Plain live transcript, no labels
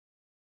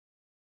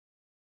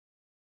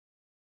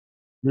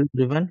Hello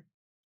everyone.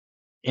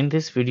 In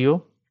this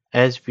video,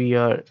 as we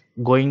are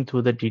going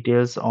through the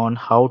details on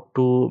how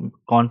to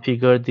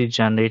configure the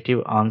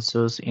generative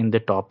answers in the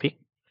topic,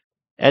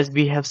 as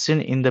we have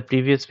seen in the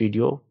previous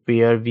video,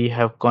 where we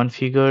have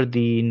configured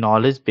the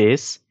knowledge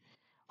base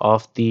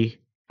of the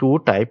two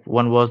type.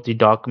 One was the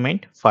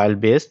document file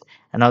based,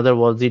 another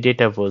was the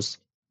dataverse.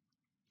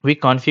 We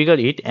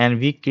configured it and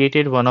we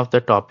created one of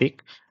the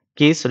topic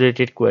case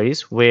related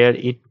queries where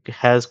it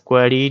has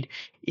queried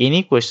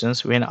any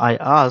questions when I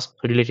ask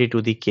related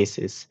to the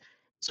cases.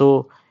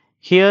 So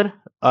here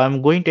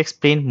I'm going to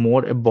explain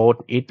more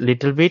about it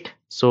little bit.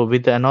 So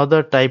with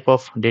another type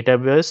of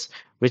database,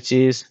 which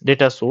is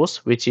data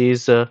source, which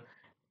is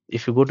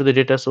if you go to the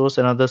data source,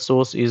 another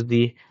source is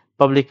the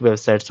public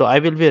website. So I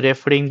will be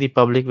referring the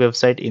public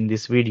website in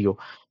this video.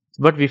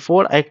 But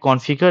before I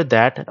configure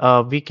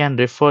that, we can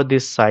refer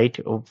this site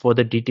for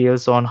the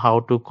details on how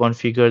to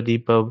configure the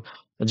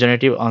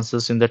generative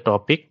answers in the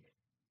topic.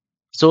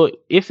 So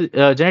if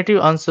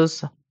generative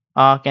answers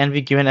can be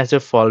given as a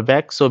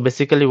fallback, so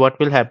basically what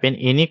will happen,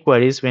 any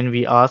queries when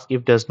we ask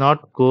if does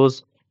not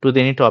goes to the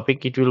any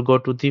topic, it will go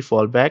to the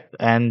fallback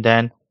and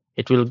then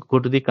it will go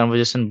to the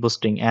conversation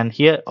boosting. And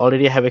here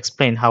already I have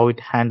explained how it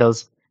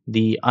handles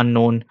the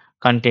unknown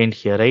content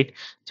here, right?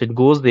 So it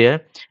goes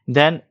there.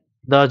 Then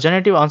the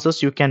generative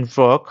answers you can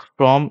work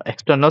from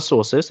external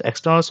sources.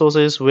 External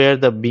sources where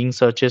the Bing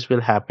searches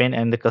will happen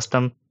and the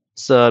custom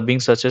Bing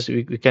searches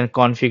we can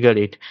configure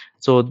it.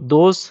 So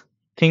those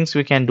things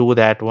we can do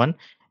that one.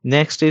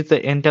 Next is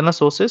the internal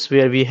sources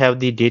where we have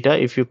the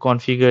data. If you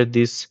configure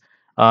this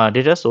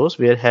data source,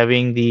 we are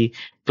having the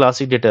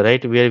classic data,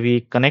 right, where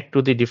we connect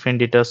to the different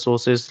data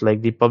sources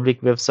like the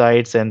public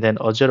websites and then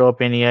Azure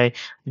OpenAI.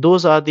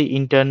 Those are the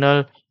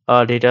internal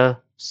data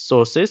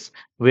sources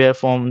where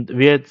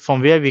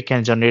we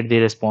can generate the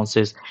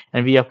responses,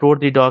 and we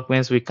upload the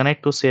documents, we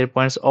connect to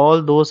SharePoints.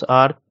 All those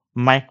are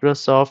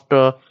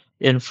Microsoft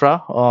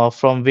infra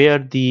from where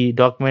the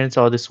documents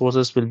or the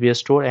sources will be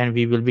stored, and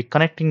we will be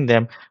connecting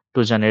them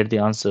to generate the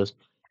answers.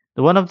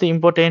 One of the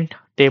important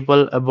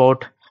table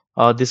about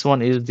this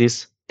one is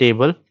this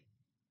table,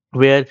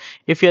 where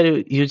if you are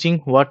using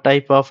what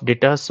type of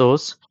data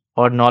source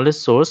or knowledge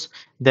source,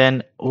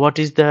 then what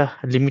is the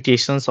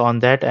limitations on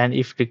that and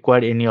if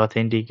required any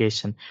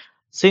authentication.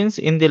 Since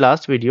in the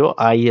last video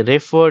I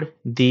referred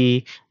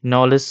the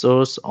knowledge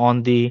source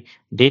on the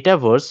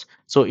dataverse,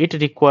 so it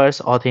requires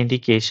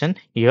authentication.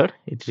 Here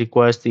it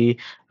requires the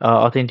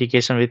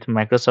authentication with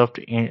Microsoft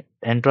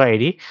Entra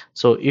ID.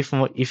 So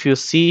if you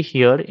see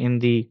here in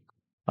the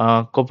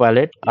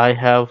Copilot, I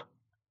have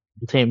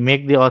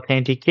make the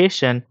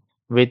authentication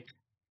with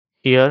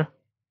here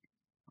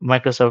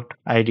Microsoft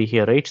ID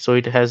here, right? So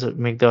it has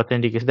make the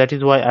authentication. That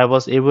is why I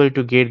was able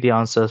to get the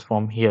answers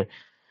from here.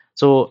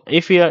 So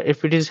if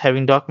it is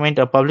having document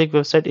a public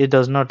website, it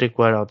does not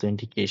require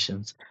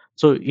authentications.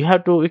 So you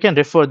can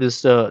refer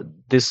this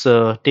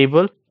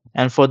table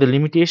and for the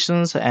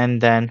limitations and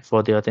then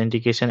for the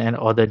authentication and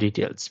other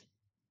details.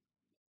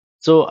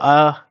 So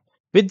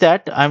with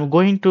that, I'm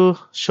going to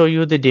show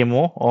you the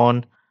demo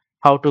on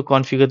how to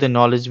configure the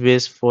knowledge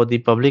base for the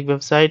public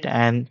website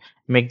and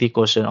make the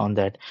question on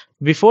that.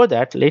 Before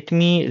that, let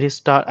me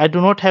restart. I do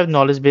not have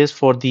knowledge base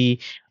for the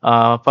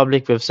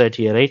public website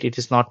here, right? It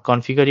is not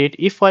configured yet.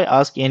 If I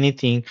ask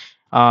anything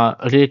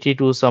related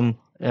to some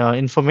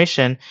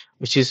information,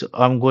 which is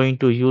I'm going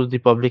to use the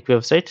public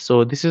website.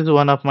 So this is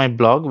one of my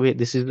blog where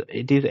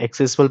it is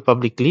accessible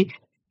publicly.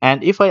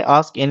 And if I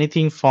ask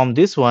anything from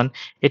this one,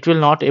 it will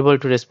not able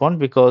to respond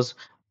because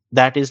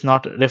that is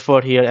not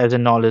referred here as a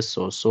knowledge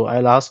source. So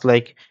I'll ask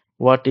like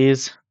what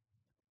is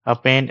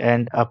append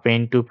and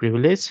append to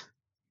privilege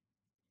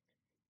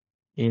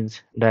is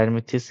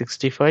Dynamic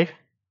 365.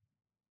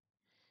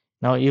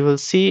 Now you will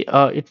see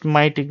it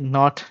might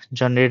not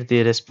generate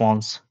the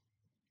response.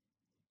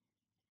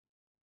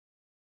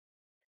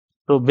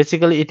 So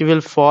basically it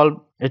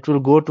will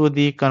go to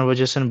the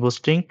conversation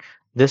boosting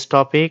this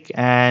topic,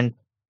 and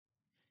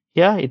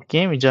yeah, it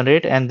came, it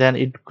generate, and then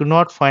it could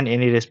not find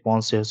any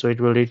response here. So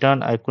it will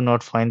return, I could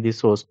not find the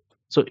source.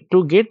 So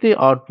to get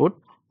the output,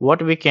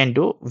 what we can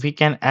do, we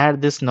can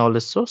add this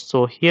knowledge source.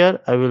 So here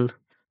I will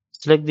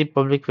select the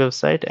public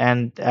website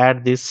and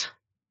add this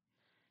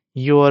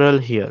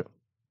URL here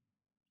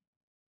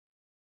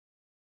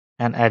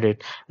and add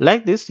it.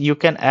 Like this, you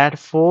can add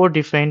 4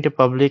 different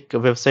public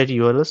website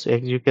URLs.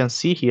 As you can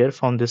see here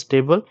from this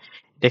table,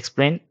 it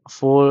explains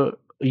 4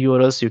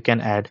 URLs you can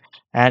add.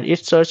 And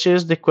it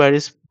searches the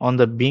queries on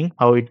the Bing,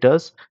 how it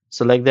does.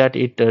 So like that,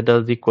 it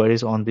does the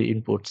queries on the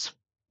inputs.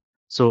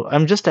 So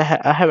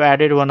I have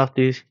added one of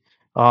these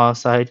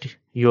site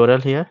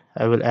URL here.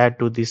 I will add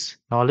to this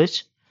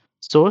knowledge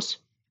source,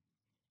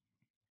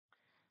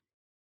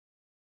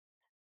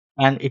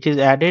 and it is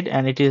added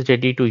and it is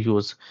ready to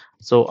use.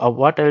 So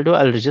what I'll do,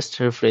 I'll just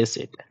refresh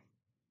it.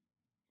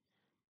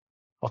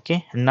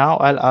 Okay, now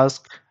I'll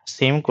ask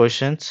same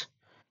questions.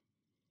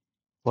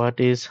 What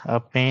is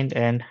append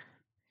and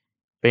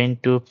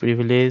append to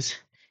privilege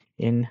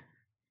in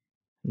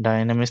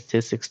Dynamics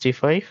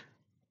 365?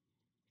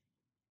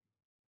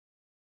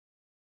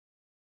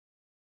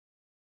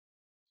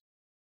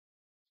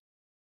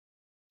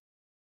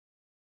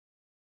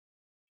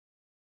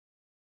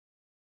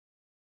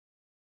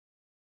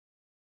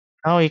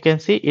 Now you can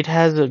see it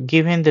has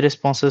given the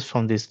responses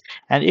from this.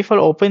 And if I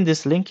open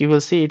this link, you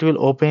will see it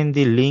will open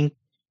the link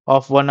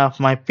of one of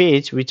my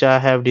page which I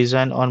have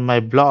designed on my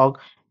blog.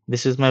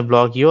 This is my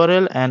blog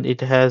URL, and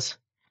it has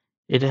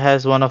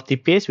one of the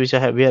page which I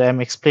have where I'm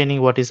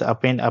explaining what is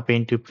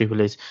append to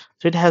privilege.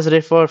 So it has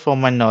referred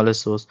from my knowledge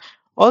source.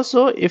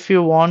 Also, if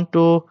you want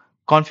to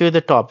configure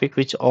the topic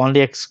which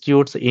only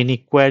executes any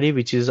query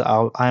which is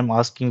I'm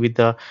asking with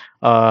the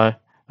uh,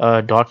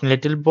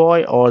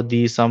 dotNetLittleBoy or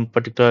the some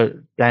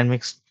particular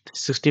Dynamics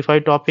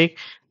 65 topic,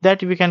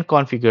 that we can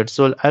configure.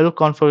 So I will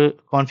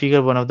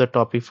configure one of the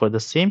topic for the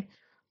same.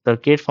 So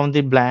create from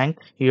the blank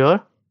here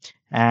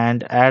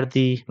and add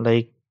the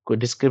like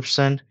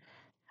description,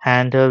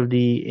 handle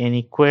the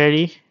any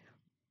query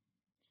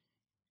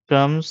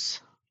comes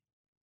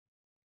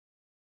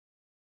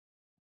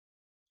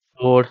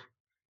for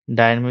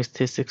Dynamics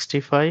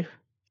 365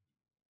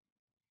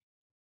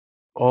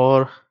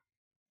 or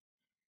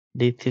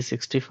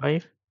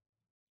D365.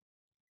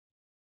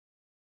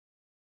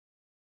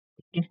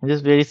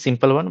 Just very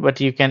simple one, but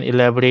you can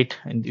elaborate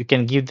and you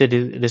can give the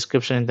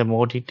description in the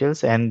more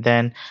details, and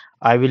then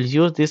I will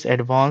use this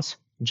advanced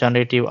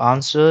generative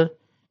answer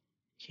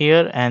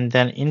here, and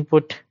then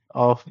input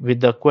of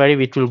with the query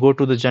which will go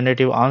to the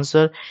generative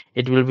answer.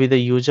 It will be the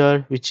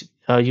user which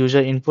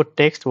user input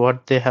text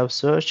what they have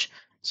searched.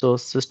 So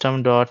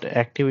system dot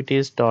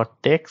activities dot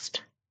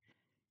text,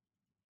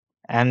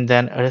 and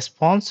then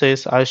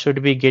responses I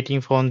should be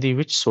getting from the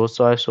which source.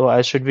 So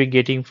I should be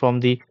getting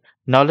from the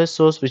knowledge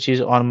source which is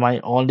on my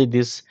only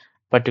this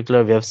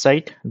particular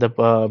website, the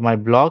my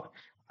blog.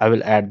 I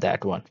will add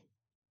that one.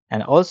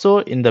 And also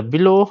in the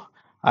below,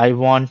 I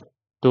want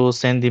to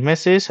send the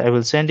message. I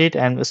will send it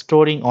and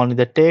storing only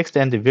the text,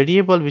 and the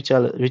variable which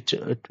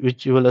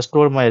you will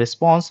store my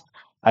response.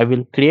 I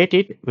will create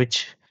it,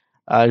 which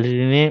I'll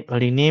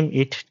rename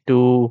it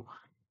to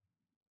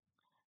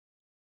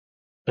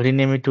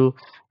rename it to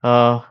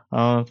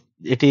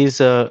it is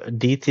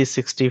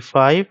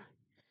D365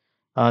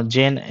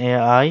 Gen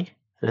AI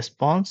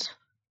response.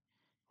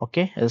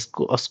 Okay,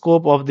 a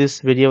scope of this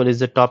video is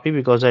the topic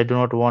because I do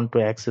not want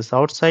to access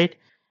outside.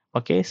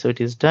 Okay, so it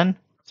is done.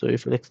 So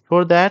if you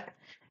explore that,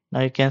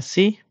 now you can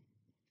see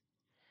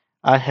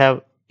I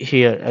have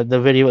here the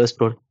variable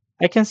stored.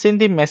 I can send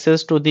the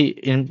message to the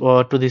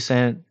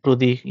to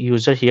the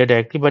user here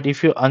directly, but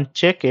if you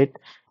uncheck it,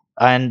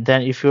 and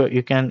then if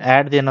you can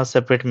add then a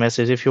separate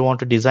message. If you want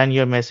to design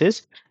your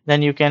message, then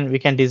we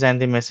can design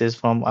the message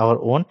from our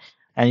own,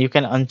 and you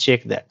can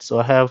uncheck that. So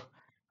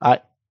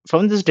I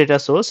from this data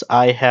source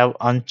I have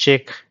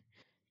unchecked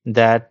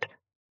that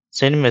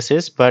send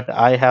message, but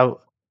I have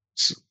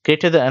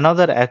created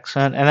another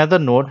action, another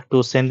node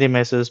to send the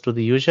message to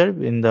the user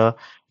in the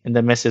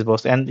message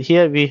box. And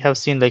here we have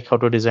seen like how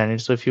to design it.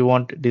 So if you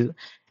want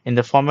in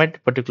the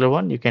format particular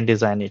one, you can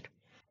design it.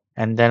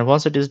 And then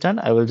once it is done,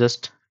 I will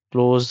just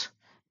close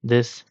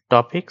this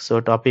topic.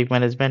 So topic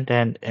management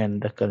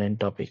and the current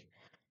topic.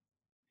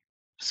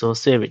 So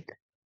save it.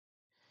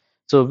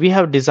 So we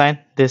have designed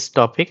this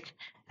topic,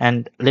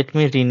 and let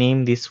me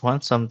rename this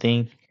one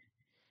something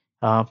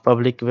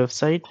public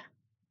website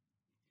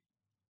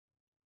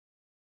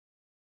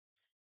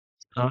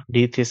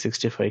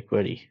D365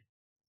 query.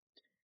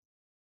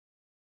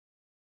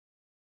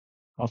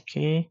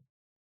 Okay,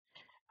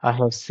 I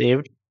have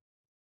saved.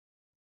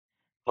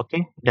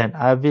 Okay, then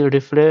I will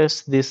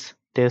refresh this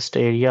test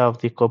area of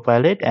the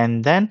Copilot,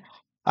 and then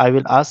I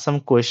will ask some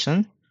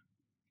question.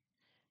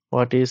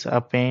 What is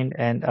append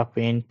and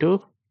append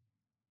to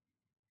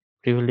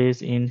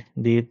privilege in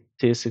the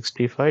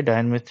 365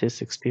 Dynamics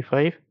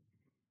 365?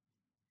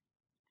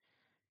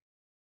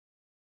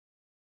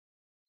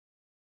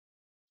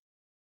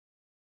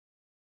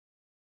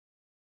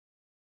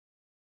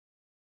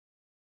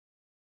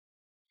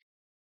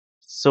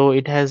 So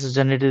it has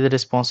generated the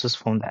responses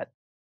from that.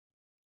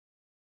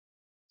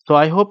 So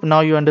I hope now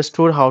you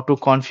understood how to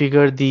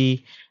configure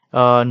the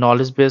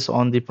knowledge base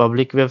on the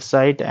public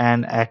website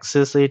and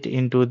access it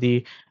into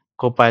the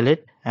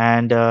Copilot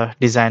and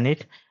design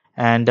it.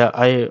 And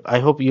I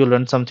hope you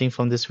learned something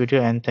from this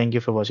video, and thank you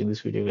for watching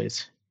this video,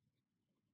 guys.